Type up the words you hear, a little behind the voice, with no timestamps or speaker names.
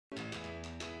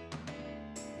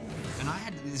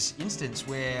had this instance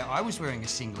where I was wearing a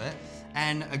singlet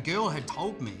and a girl had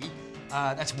told me,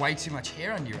 that's way too much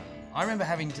hair on your arm. I remember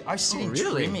I was sitting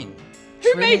trimming.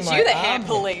 Who made you the hair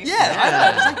police? Yeah, I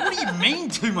know. It's like, what do you mean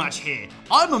too much hair?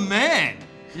 I'm a man,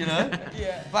 you know?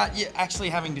 Yeah. But you're actually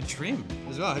having to trim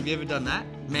as well. Have you ever done that?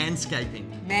 Manscaping.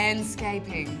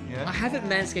 Manscaping. Yeah. I haven't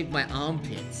manscaped my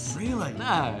armpits. Really?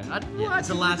 No. Yeah, it's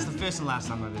the first and last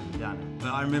time I've ever done it. But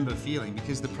I remember feeling,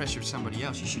 because the pressure of somebody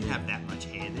else, you shouldn't have that much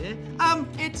hair there.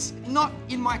 It's not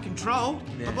in my control.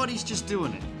 Yeah. My body's just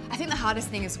doing it. I think the hardest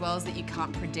thing as well is that you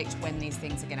can't predict when these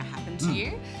things are going to happen to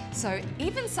you. So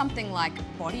even something like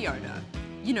body odor,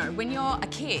 you know, when you're a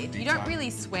kid, you don't really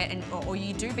sweat, or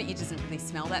you do, but you doesn't really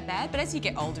smell that bad. But as you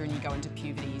get older and you go into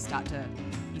puberty, you start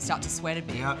to sweat a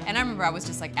bit. Yep. And I remember I was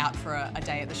just like out for a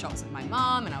day at the shops with my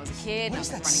mum, and I was a kid, and I was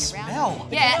What running is that around. smell?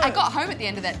 Yeah, I got home at the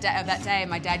end of that day, and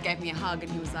my dad gave me a hug,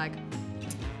 and he was like,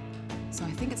 "So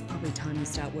I think it's probably time you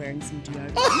start wearing some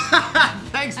deodorant."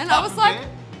 Thanks, And I was like, Bear.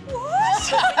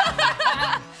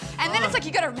 what? And then it's like,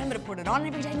 you gotta remember to put it on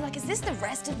every day. And you're like, is this the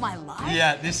rest of my life?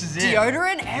 Yeah, this is it.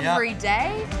 Deodorant every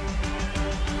day?